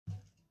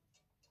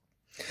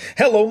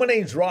Hello, my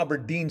name's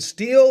Robert Dean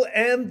Steele,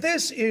 and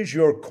this is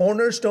your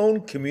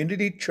Cornerstone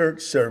Community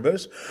Church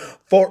service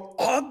for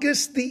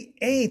August the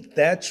 8th.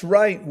 That's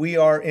right, we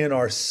are in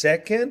our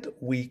second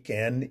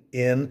weekend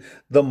in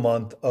the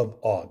month of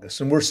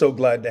August, and we're so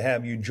glad to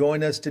have you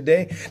join us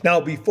today.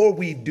 Now, before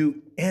we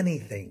do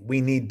anything, we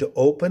need to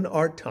open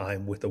our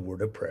time with a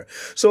word of prayer.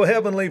 So,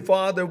 Heavenly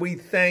Father, we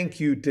thank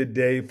you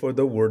today for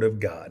the Word of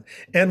God,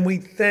 and we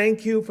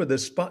thank you for the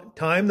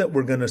time that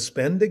we're going to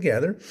spend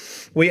together.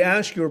 We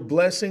ask your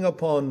blessing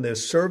upon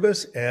this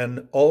service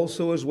and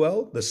also as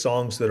well the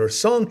songs that are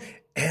sung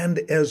and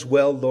as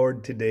well,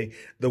 Lord, today,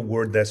 the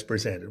word that's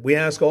presented. We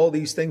ask all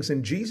these things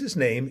in Jesus'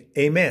 name,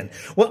 amen.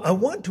 Well, I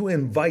want to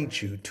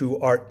invite you to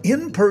our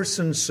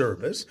in-person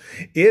service.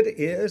 It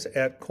is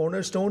at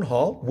Cornerstone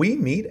Hall. We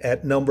meet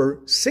at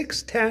number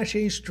 6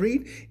 Taché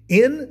Street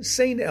in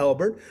St.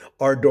 Albert.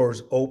 Our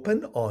doors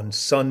open on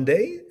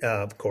Sunday,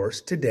 of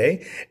course,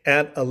 today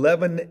at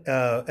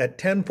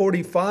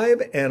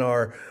 10:45, and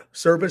our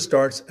service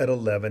starts at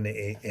 11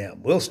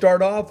 a.m. We'll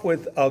start off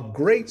with a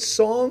great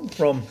song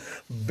from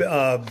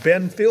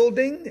Ben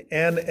Fielding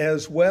and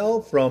as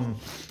well from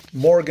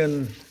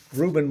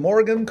Reuben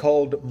Morgan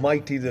called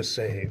Mighty to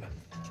Save.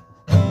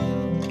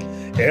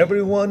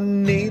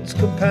 Everyone needs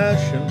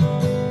compassion,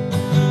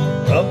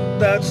 love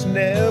that's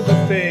never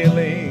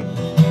failing.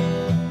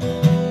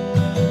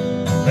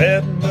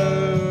 Let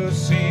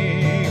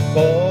mercy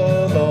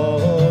fall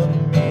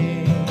on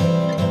me.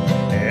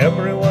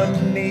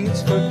 Everyone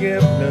needs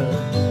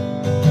forgiveness,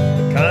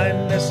 the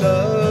kindness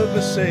of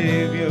a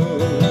Savior,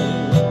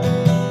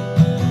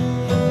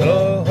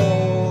 the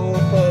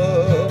hope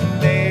of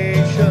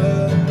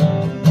nations.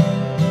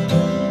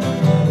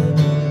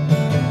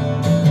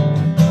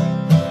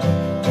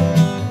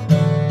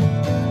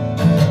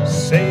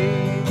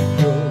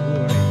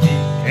 Savior, He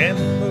can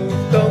move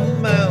the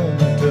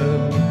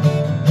mountain.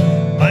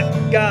 My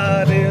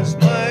God is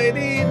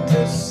mighty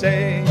to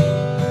save.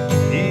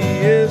 He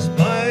is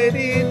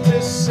mighty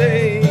to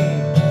save.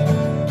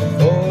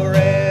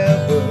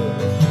 Forever,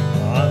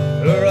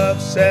 author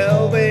of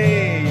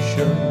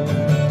salvation.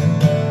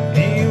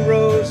 He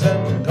rose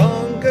and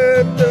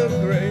conquered the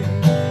grave.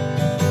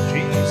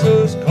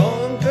 Jesus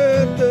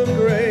conquered the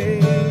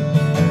grave.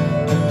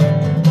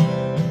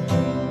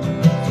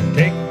 So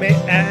take me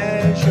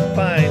as you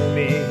find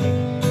me,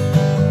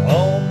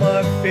 all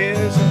my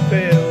fears and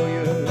failures.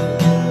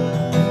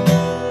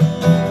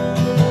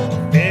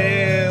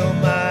 Fill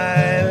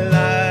my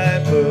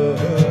life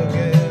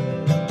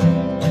again.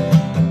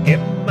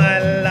 Give my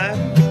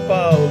life to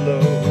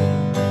follow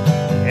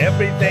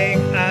everything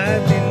I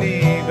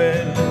believe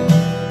in.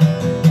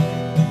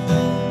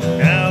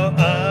 Now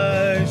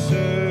I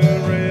surrender.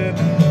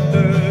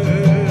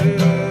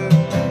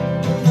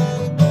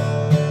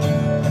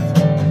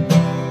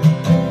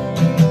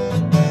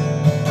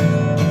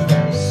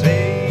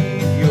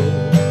 Savior,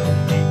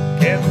 He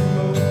can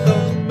move the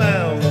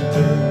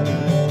mountain.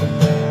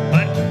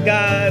 My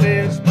God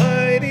is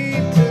mighty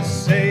to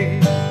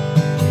save.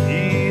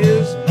 He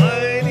is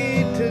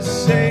mighty to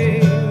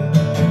save.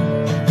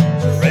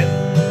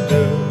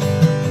 Surrender,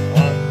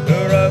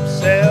 author of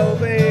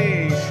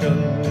salvation.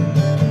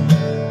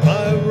 I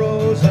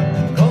rose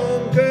and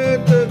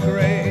conquered the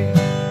grave.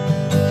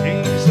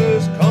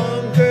 Jesus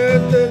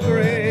conquered the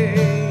grave.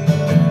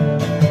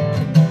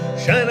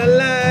 Shine a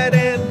light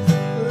and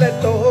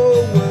let the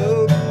whole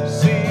world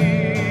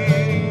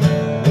see.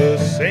 We're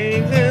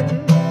singing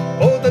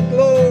for the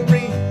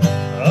glory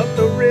of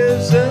the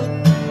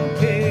risen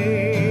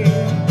King.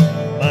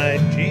 My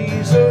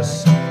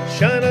Jesus,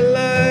 shine a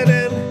light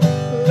and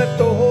let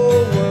the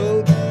whole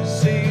world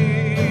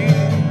see.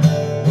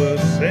 We're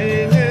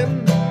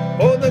singing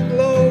for the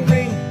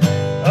glory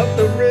of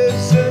the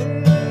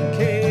risen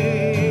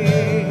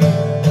King.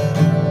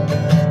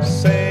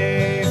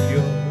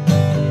 Savior,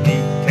 He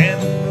can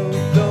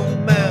move the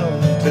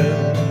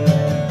mountain.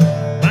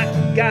 My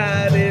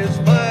God is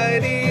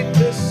mighty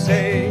to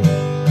save.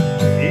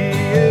 He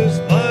is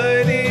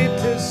mighty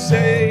to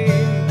save.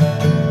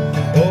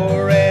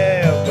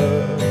 Forever,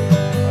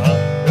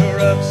 author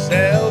of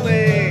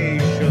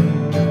salvation.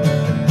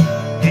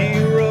 He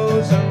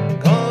rose and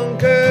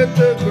conquered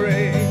the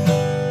grave.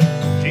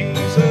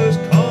 Jesus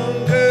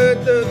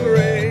conquered the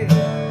grave.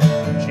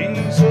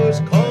 Jesus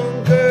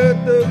conquered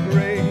the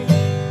grave.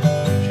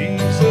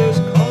 Jesus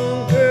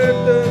conquered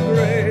the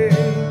grave.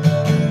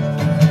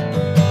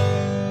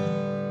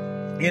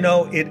 You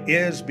know, it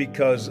is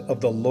because of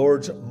the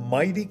Lord's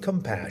mighty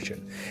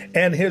compassion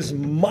and His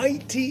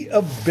mighty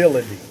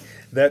ability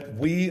that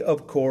we,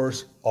 of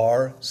course,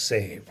 are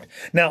saved.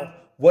 Now,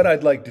 what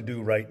I'd like to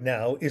do right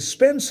now is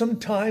spend some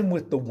time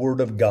with the Word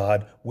of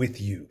God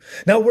with you.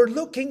 Now, we're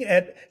looking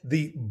at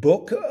the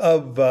book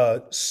of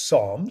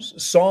Psalms,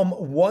 Psalm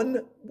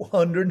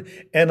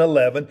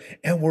 111,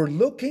 and we're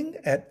looking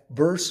at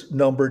verse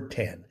number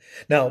 10.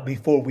 Now,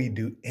 before we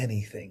do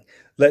anything,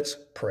 let's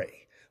pray.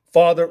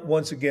 Father,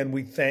 once again,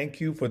 we thank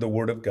you for the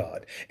Word of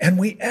God. And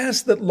we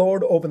ask that,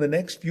 Lord, over the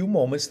next few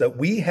moments that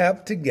we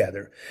have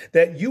together,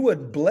 that you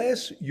would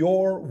bless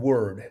your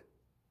Word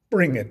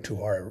bring it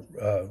to our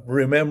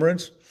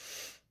remembrance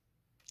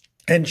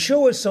and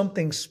show us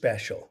something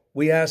special.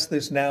 We ask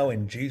this now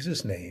in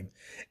Jesus' name.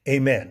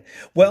 Amen.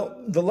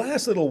 Well, the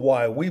last little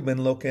while we've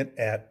been looking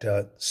at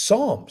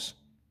Psalms.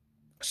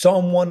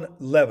 Psalm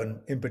 111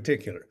 in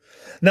particular.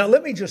 Now,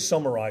 let me just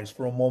summarize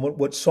for a moment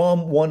what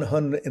Psalm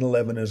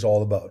 111 is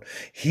all about.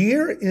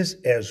 Here is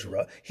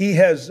Ezra. He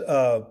has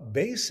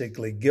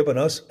basically given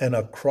us an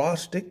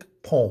acrostic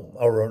poem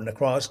or an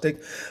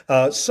acrostic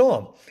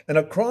psalm. An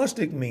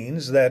acrostic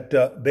means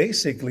that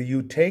basically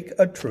you take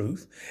a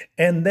truth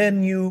and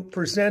then you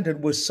present it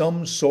with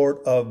some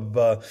sort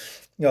of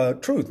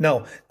truth.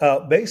 Now,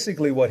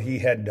 basically, what he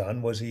had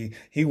done was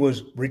he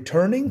was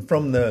returning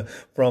from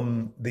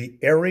the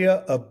area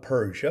of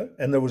Persia,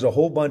 and there was a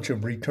whole bunch of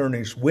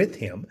returnees with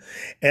him,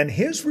 and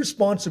his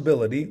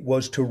responsibility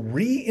was to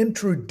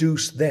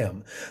reintroduce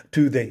them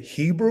to the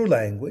Hebrew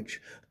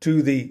language,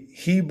 to the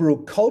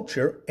Hebrew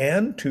culture,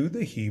 and to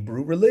the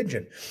Hebrew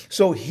religion.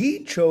 So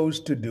he chose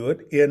to do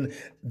it in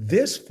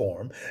this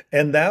form,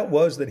 and that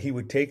was that he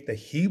would take the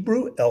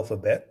Hebrew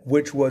alphabet,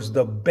 which was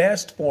the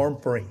best form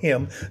for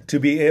him to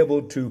be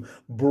able to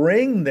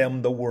bring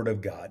them the Word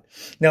of God.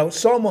 Now,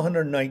 Psalm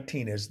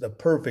 119 is the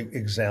perfect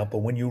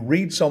example. When you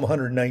read Psalm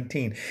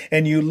 119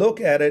 and you look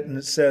at it and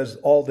it says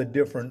all the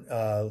different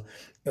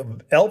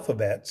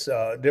alphabets,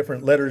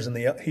 different letters in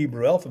the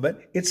Hebrew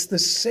alphabet, it's the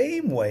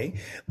same way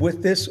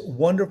with this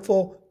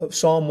wonderful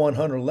Psalm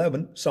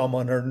 111, Psalm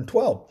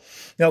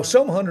 112. Now,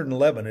 Psalm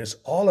 111 is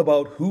all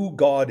about who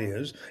God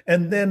is,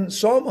 and then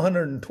Psalm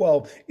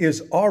 112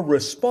 is our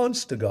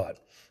response to God.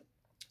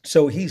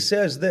 So he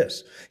says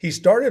this. He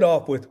started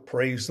off with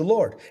praise the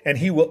Lord, and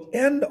he will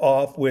end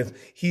off with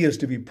he is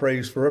to be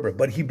praised forever.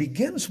 But he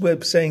begins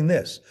with saying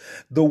this: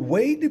 the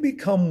way to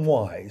become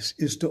wise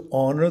is to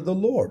honor the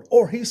Lord.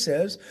 Or he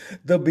says,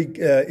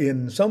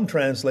 in some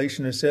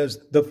translation it says,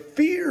 the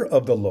fear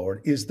of the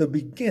Lord is the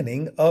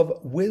beginning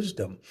of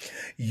wisdom.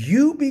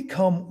 You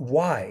become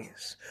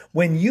wise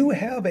when you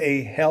have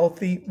a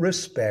healthy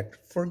respect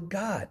for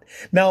God.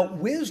 Now,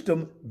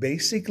 wisdom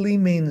basically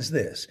means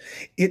this.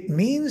 It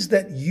means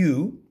that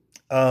you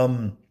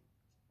have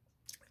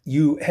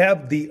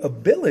the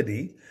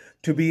ability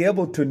to be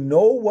able to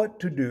know what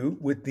to do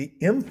with the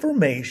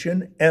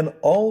information and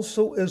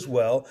also as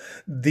well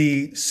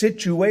the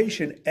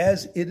situation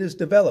as it is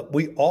developed.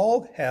 We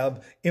all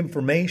have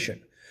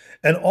information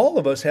and all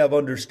of us have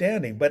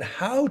understanding, but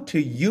how to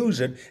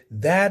use it,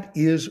 that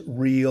is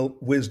real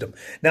wisdom.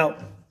 Now,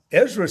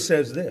 Ezra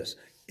says this: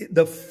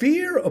 the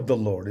fear of the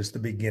Lord is the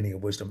beginning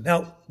of wisdom.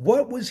 Now,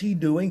 what was he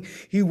doing?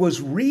 He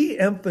was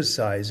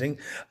re-emphasizing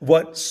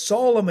what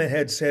Solomon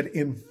had said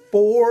in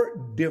 4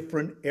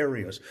 different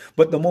areas.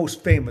 But the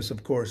most famous,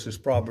 of course, is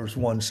Proverbs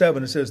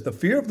 1:7. It says, the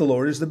fear of the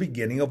Lord is the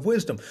beginning of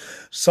wisdom.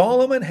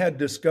 Solomon had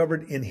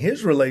discovered in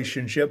his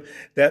relationship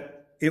that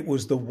it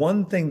was the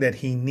one thing that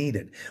he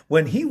needed.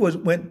 When he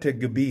went to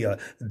Gibeah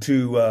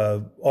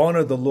to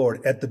honor the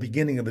Lord at the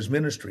beginning of his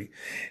ministry,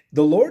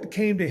 the Lord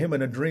came to him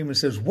in a dream and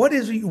says, what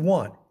is it you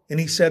want? And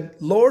he said,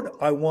 Lord,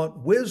 I want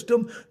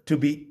wisdom to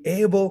be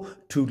able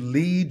to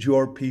lead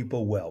your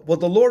people well. Well,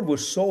 the Lord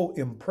was so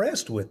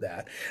impressed with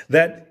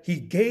that he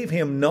gave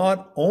him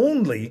not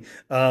only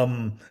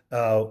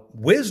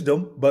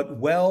wisdom, but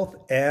wealth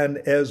and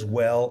as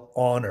well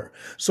honor.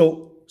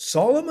 So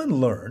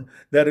Solomon learned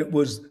that it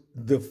was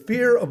the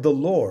fear of the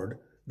Lord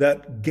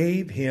that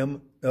gave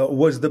him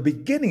was the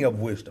beginning of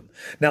wisdom.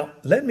 Now,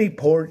 let me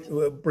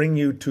bring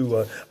you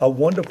to a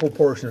wonderful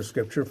portion of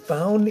Scripture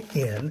found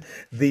in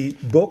the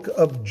book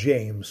of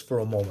James for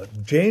a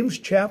moment. James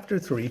chapter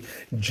 3,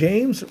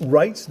 James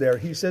writes there,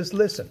 he says,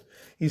 listen,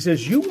 he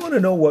says, you want to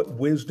know what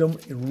wisdom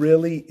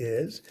really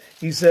is?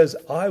 He says,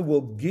 I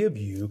will give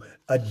you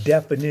a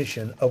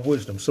definition of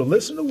wisdom. So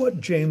listen to what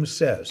James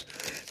says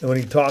when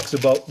he talks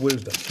about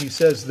wisdom. He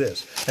says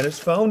this, and it's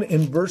found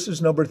in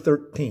verses number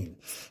 13.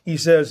 He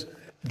says,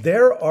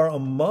 there are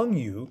among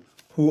you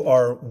who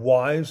are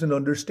wise and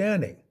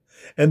understanding,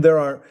 and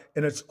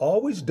it's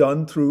always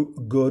done through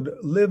good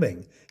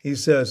living. He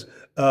says,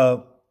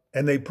 and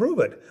they prove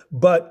it.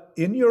 But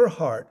in your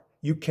heart,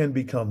 you can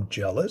become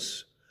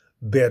jealous,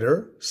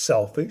 bitter,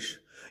 selfish.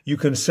 You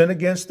can sin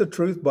against the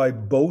truth by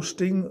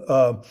boasting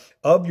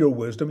of your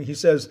wisdom. He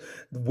says,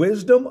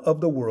 wisdom of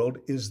the world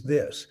is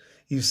this.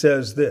 He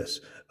says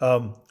this,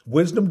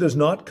 wisdom does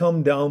not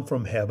come down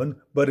from heaven,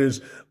 but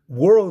is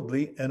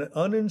worldly and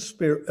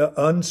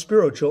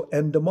unspiritual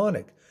and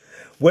demonic.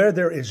 Where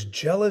there is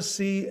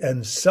jealousy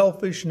and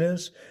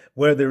selfishness,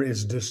 where there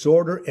is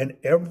disorder and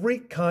every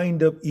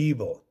kind of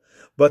evil.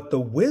 But the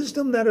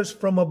wisdom that is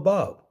from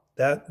above,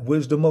 that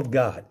wisdom of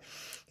God,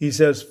 he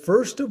says,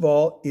 first of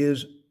all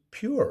is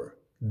pure,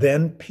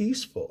 then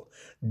peaceful,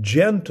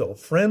 gentle,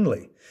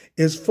 friendly,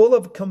 is full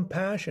of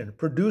compassion,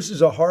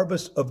 produces a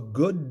harvest of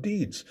good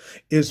deeds,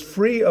 is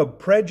free of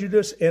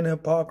prejudice and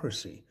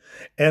hypocrisy.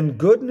 And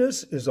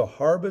goodness is a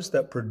harvest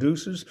that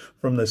produces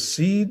from the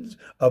seeds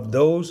of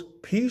those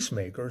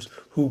peacemakers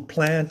who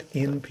plant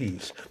in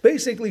peace.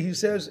 Basically, he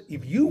says,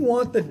 if you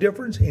want the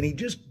difference, and he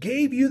just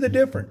gave you the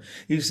difference,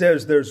 he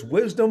says there's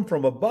wisdom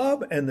from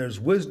above and there's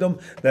wisdom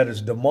that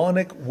is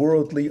demonic,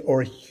 worldly,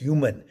 or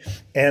human.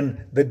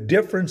 And the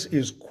difference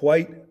is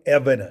quite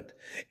evident.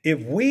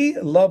 If we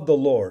love the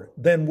Lord,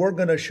 then we're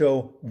going to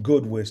show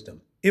good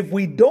wisdom. If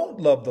we don't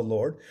love the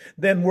Lord,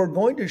 then we're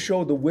going to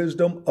show the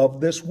wisdom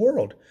of this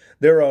world.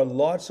 There are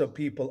lots of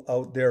people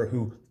out there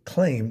who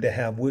claim to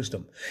have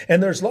wisdom.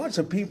 And there's lots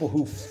of people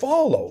who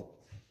follow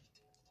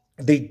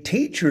the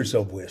teachers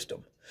of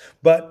wisdom.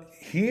 But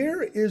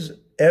here is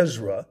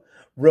Ezra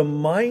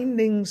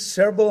reminding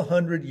several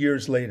hundred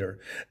years later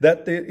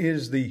that it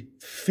is the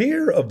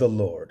fear of the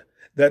Lord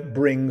that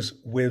brings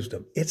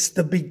wisdom. It's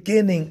the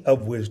beginning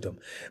of wisdom.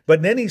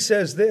 But then he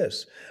says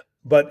this,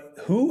 but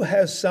who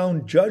has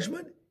sound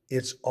judgment?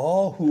 It's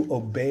all who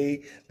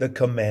obey the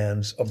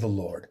commands of the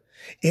Lord.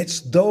 It's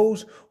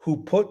those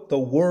who put the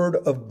word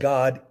of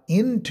God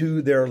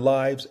into their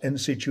lives and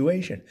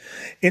situation.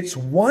 It's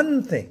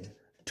one thing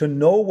to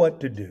know what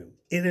to do.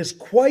 It is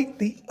quite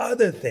the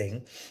other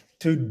thing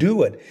to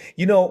do it.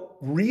 You know,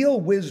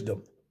 real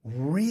wisdom,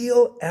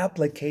 real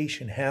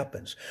application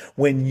happens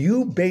when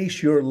you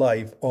base your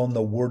life on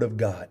the Word of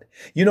God.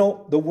 You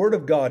know, the Word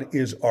of God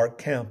is our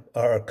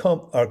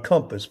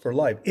compass for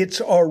life. It's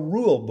our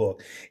rule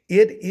book.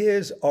 It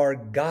is our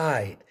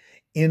guide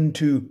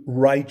into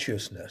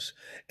righteousness.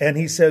 And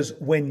he says,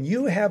 when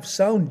you have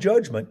sound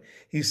judgment,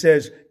 he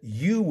says,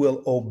 you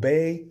will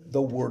obey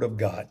the Word of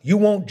God. You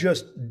won't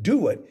just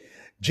do it.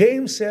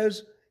 James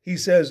says, he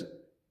says,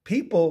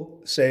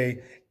 people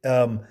say,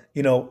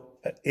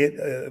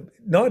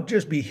 not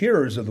just be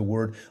hearers of the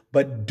word,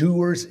 but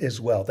doers as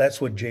well. That's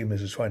what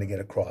James is trying to get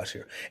across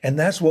here. And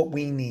that's what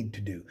we need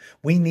to do.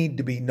 We need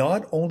to be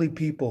not only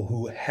people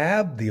who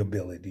have the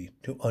ability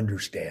to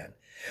understand,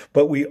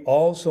 but we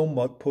also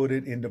must put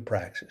it into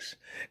practice.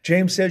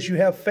 James says, you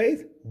have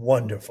faith?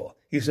 Wonderful.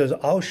 He says,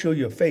 I'll show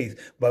you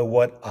faith by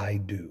what I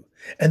do.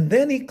 And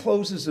then he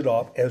closes it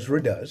off,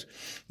 Ezra does.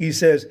 He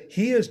says,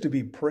 he is to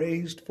be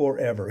praised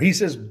forever. He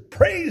says,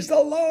 praise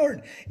the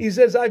Lord. He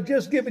says, I've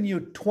just given you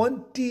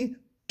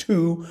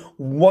 22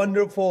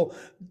 wonderful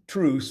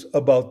truths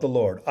about the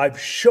Lord. I've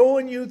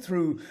shown you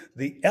through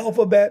the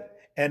alphabet.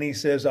 And he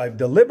says, I've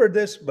delivered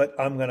this, but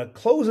I'm going to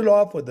close it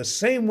off with the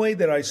same way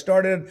that I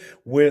started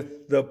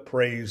with the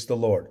praise the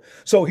Lord.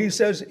 So he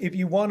says, if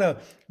you want to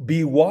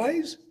be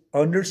wise,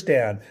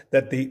 understand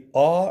that the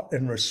awe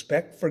and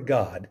respect for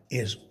God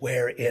is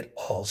where it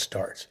all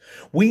starts.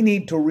 We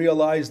need to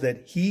realize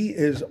that he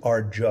is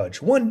our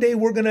judge. One day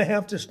we're going to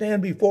have to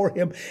stand before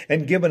him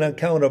and give an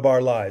account of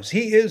our lives.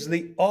 He is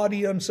the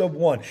audience of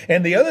one.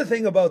 And the other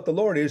thing about the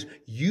Lord is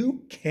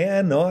you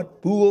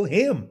cannot fool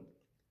him.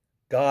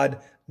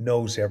 God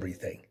knows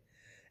everything.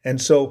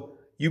 And so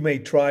you may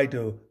try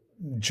to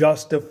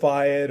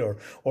justify it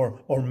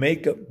or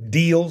make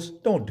deals.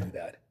 Don't do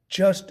that.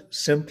 Just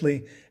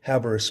simply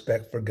have a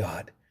respect for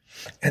God.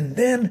 And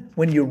then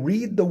when you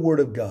read the Word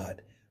of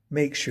God,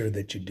 make sure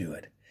that you do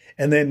it.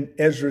 And then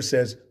Ezra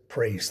says,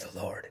 praise the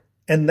Lord.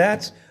 And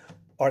that's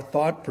our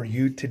thought for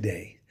you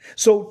today.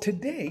 So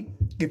today,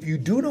 if you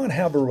do not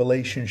have a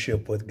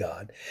relationship with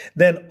God,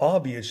 then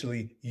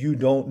obviously you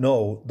don't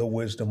know the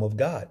wisdom of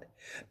God.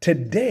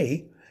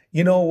 Today,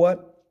 you know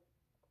what?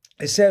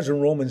 It says in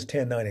Romans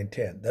 10, 9, and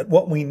 10 that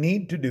what we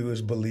need to do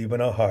is believe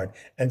in our heart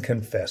and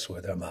confess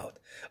with our mouth.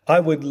 I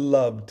would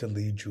love to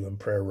lead you in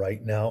prayer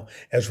right now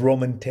as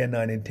Romans 10,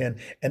 9, and 10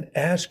 and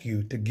ask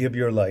you to give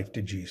your life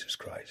to Jesus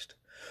Christ.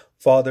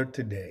 Father,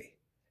 today,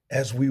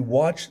 as we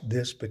watch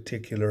this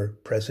particular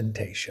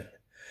presentation,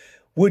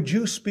 would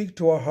you speak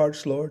to our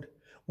hearts, Lord?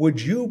 Would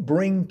you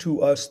bring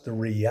to us the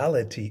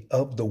reality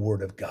of the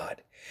Word of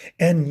God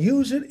and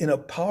use it in a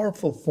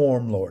powerful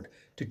form, Lord,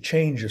 to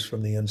change us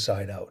from the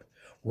inside out?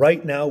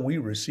 Right now, we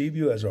receive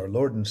you as our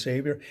Lord and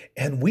Savior,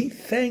 and we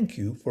thank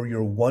you for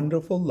your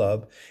wonderful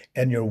love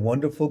and your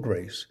wonderful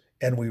grace,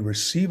 and we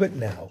receive it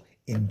now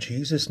in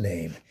Jesus'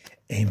 name.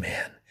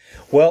 Amen.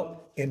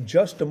 Well, in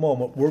just a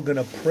moment, we're going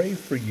to pray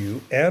for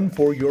you and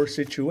for your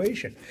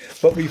situation.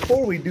 But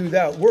before we do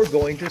that, we're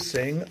going to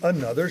sing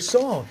another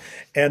song,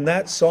 and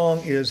that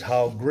song is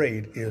How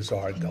Great Is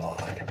Our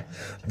God.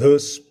 The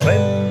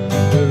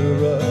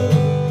splendor of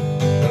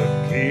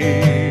the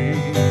King.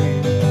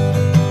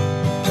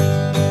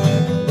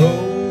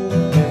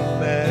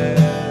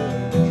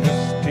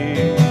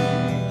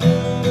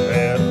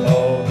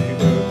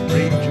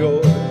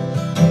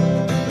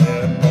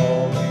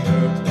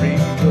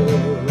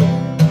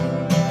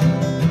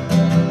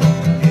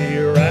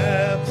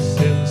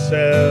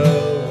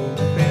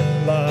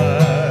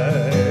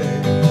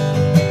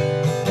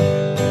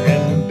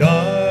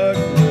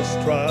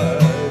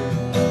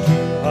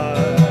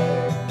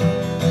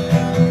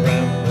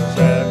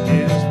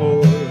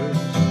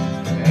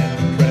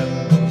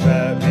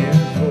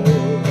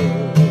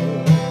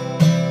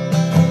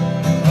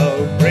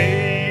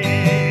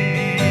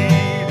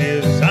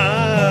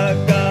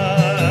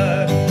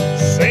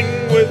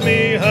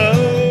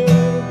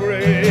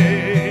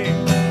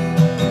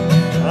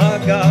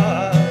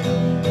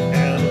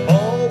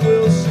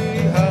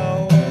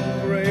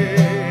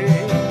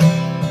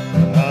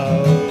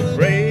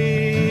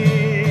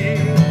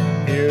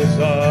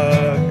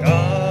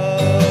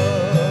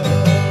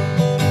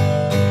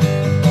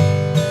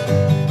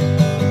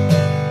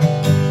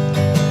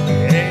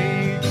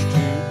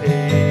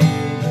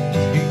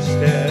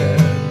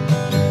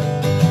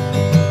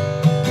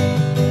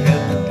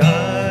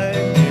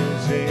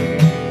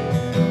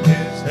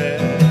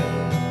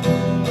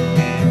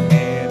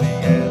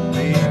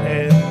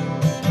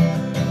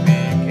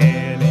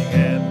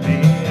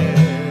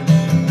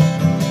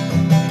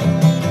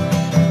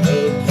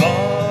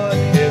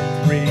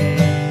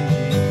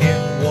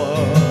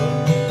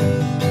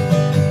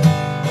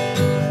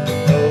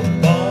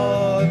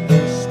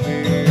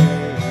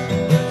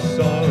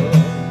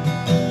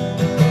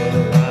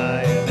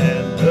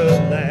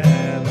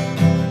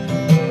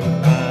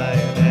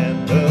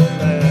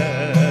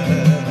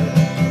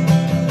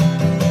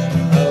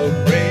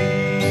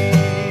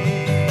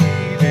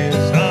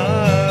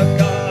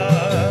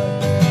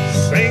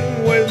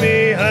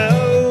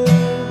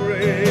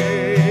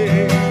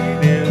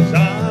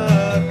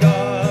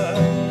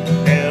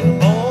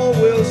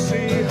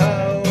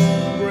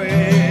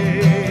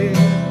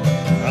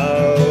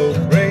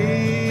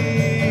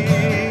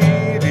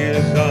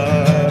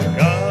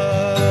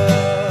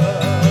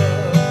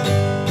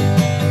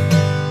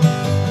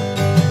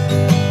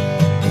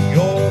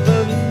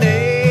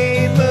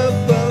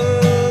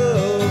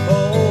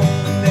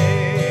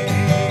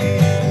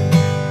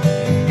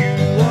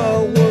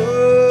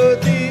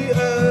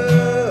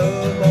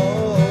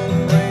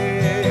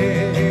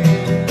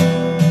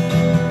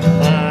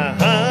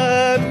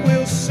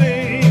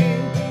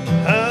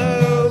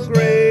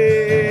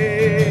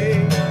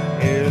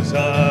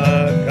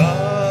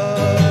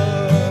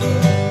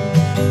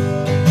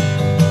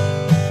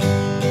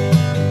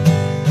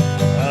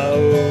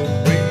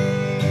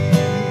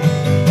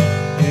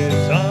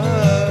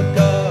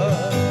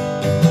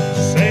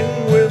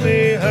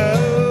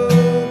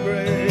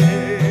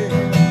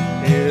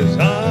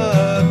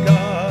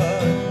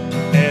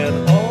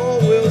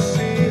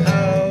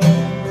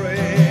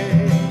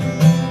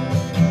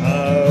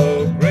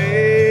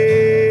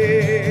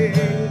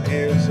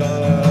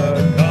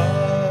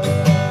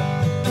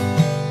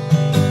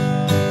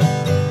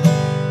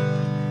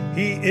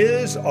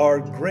 our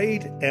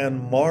great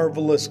and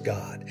marvelous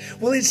God.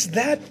 Well, it's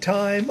that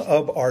time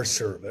of our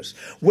service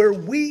where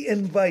we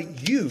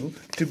invite you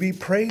to be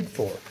prayed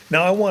for.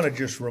 Now, I want to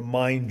just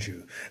remind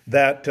you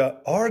that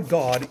our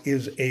God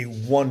is a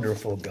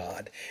wonderful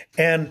God,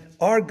 and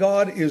our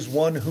God is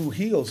one who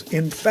heals.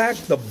 In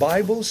fact, the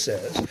Bible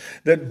says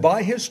that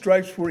by his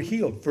stripes we're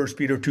healed, 1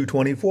 Peter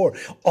 2:24.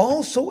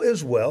 Also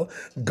as well,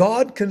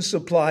 God can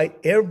supply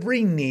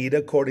every need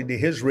according to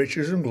his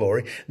riches and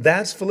glory.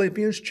 That's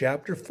Philippians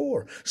chapter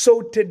 4.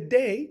 So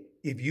today,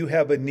 if you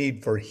have a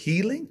need for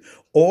healing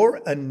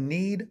or a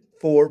need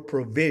for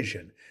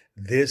provision,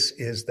 this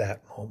is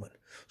that moment.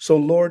 So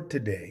Lord,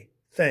 today,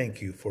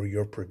 thank you for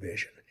your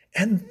provision.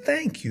 And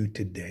thank you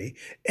today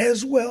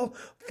as well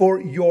for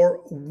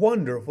your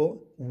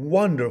wonderful,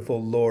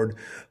 wonderful, Lord,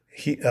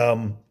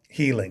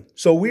 healing.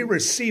 So we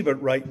receive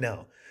it right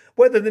now.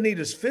 Whether the need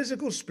is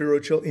physical,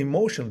 spiritual,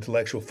 emotional,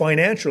 intellectual,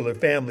 financial, or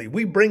family,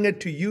 we bring it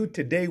to you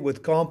today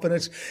with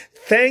confidence,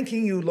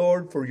 thanking you,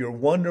 Lord, for your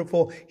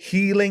wonderful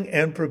healing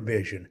and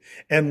provision.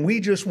 And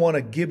we just want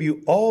to give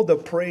you all the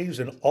praise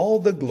and all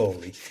the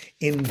glory.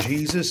 In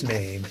Jesus'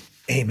 name,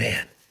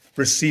 amen.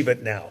 Receive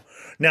it now.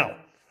 Now,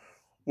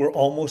 we're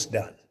almost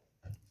done,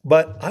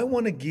 but I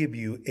want to give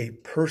you a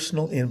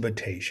personal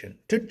invitation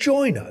to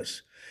join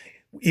us.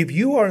 If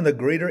you are in the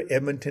greater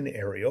Edmonton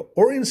area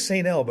or in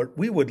St. Albert,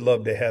 we would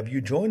love to have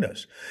you join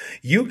us.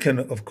 You can,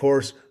 of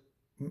course,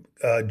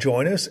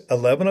 join us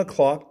 11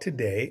 o'clock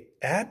today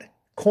at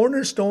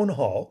Cornerstone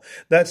Hall.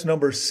 That's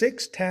number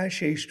 6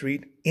 Taché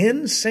Street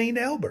in St.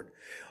 Albert.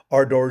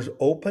 Our doors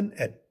open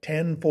at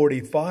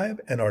 10:45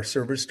 and our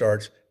service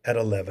starts at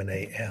 11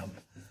 a.m.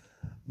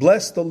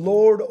 Bless the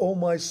Lord, O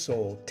my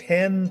soul,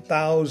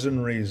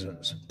 10,000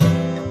 reasons.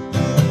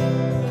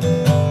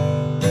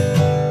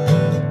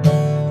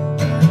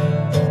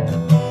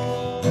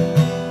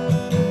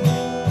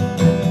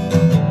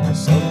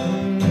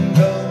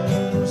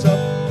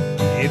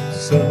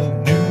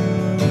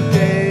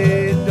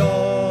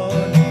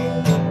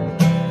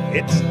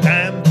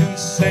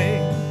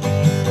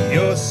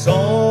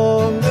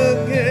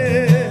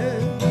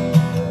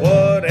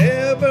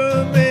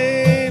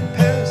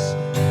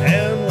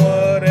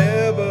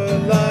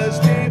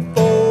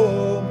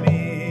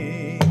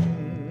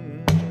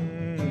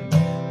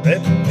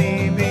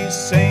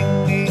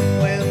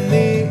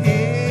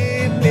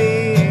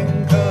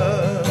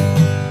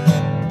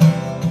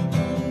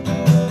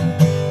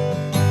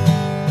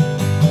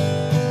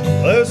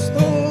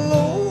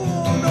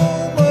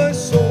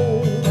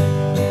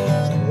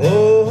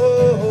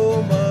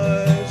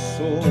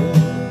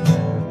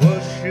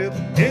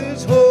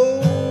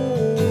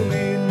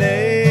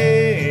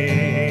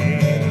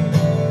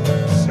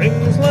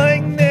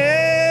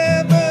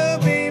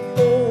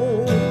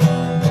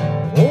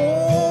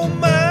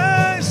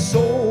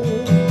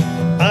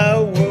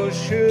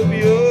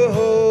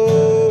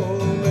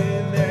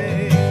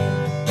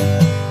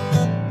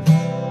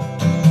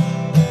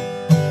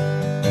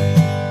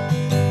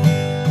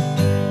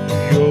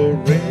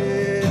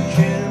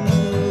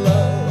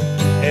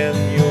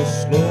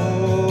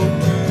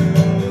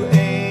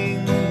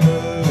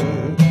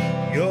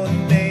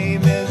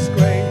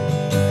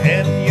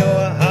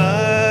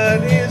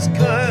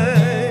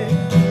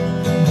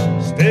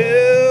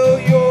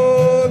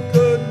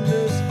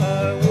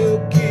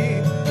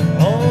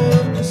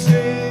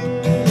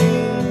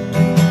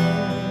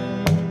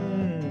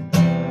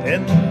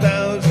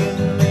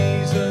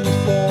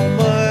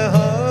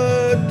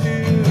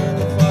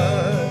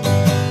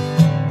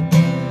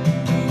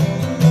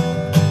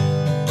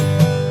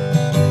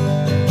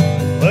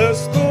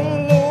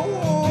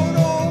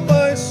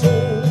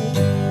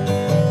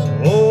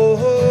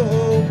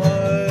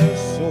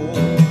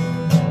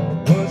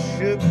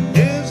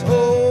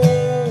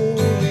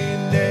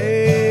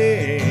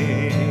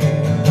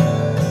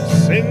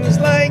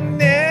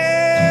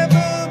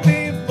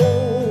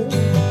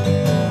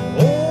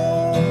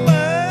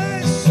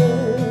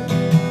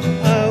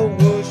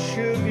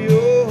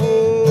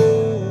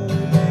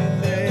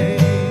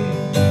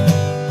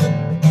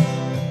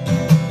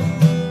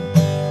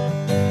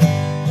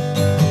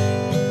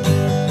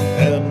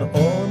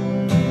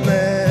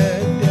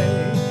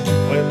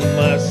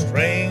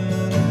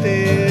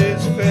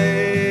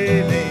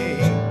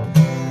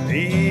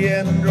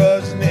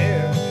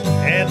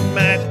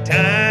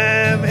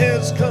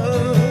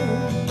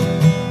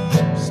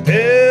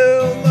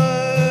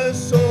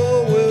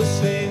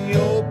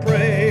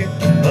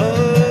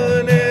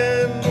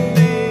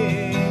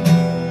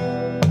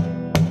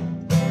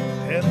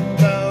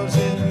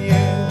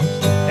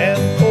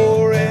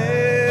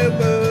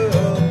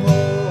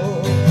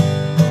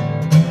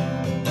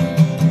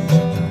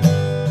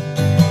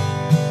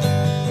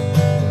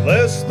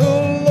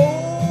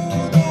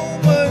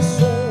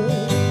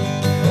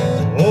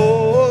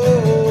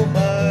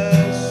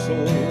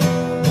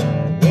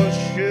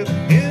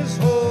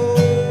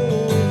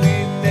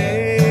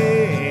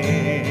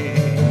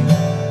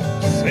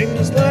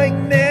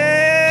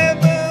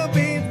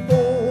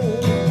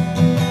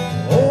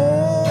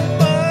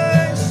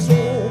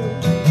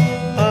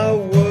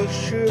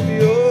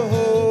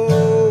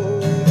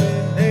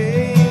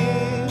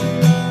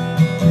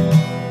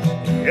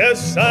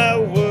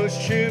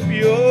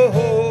 your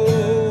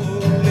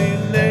holy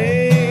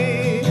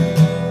name.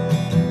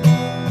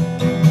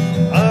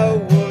 I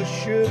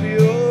worship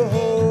your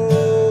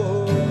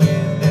holy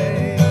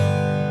name.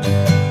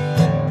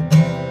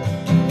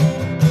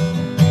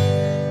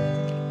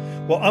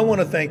 Well, I want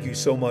to thank you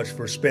so much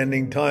for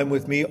spending time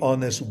with me on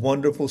this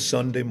wonderful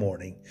Sunday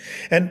morning.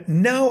 And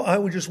now I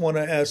would just want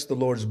to ask the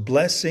Lord's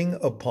blessing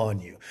upon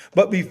you.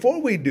 But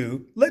before we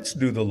do, let's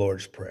do the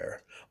Lord's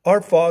Prayer.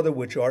 Our Father,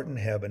 which art in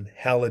heaven,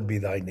 hallowed be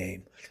thy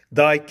name.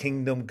 Thy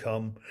kingdom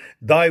come,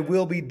 thy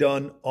will be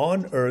done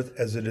on earth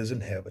as it is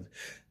in heaven.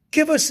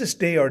 Give us this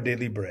day our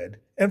daily bread,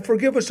 and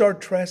forgive us our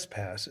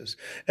trespasses,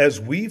 as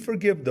we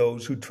forgive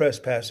those who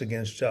trespass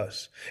against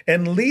us.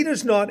 And lead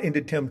us not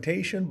into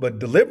temptation, but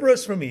deliver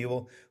us from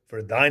evil.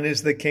 For thine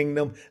is the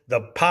kingdom,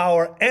 the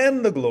power,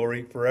 and the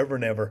glory forever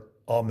and ever.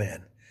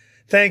 Amen.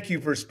 Thank you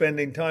for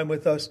spending time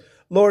with us.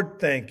 Lord,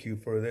 thank you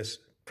for this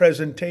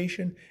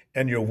presentation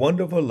and your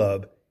wonderful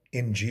love.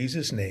 In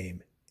Jesus'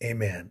 name,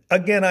 amen.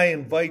 Again, I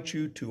invite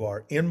you to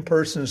our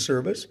in-person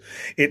service.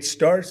 It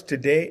starts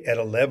today at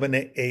 11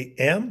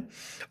 a.m.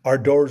 Our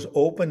doors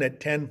open at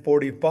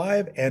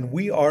 10:45, and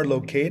we are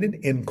located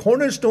in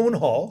Cornerstone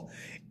Hall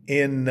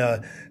in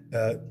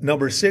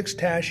number 6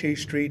 Taché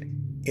Street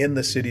in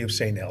the city of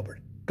St. Albert.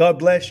 God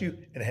bless you,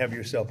 and have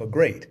yourself a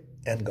great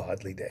and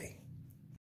godly day.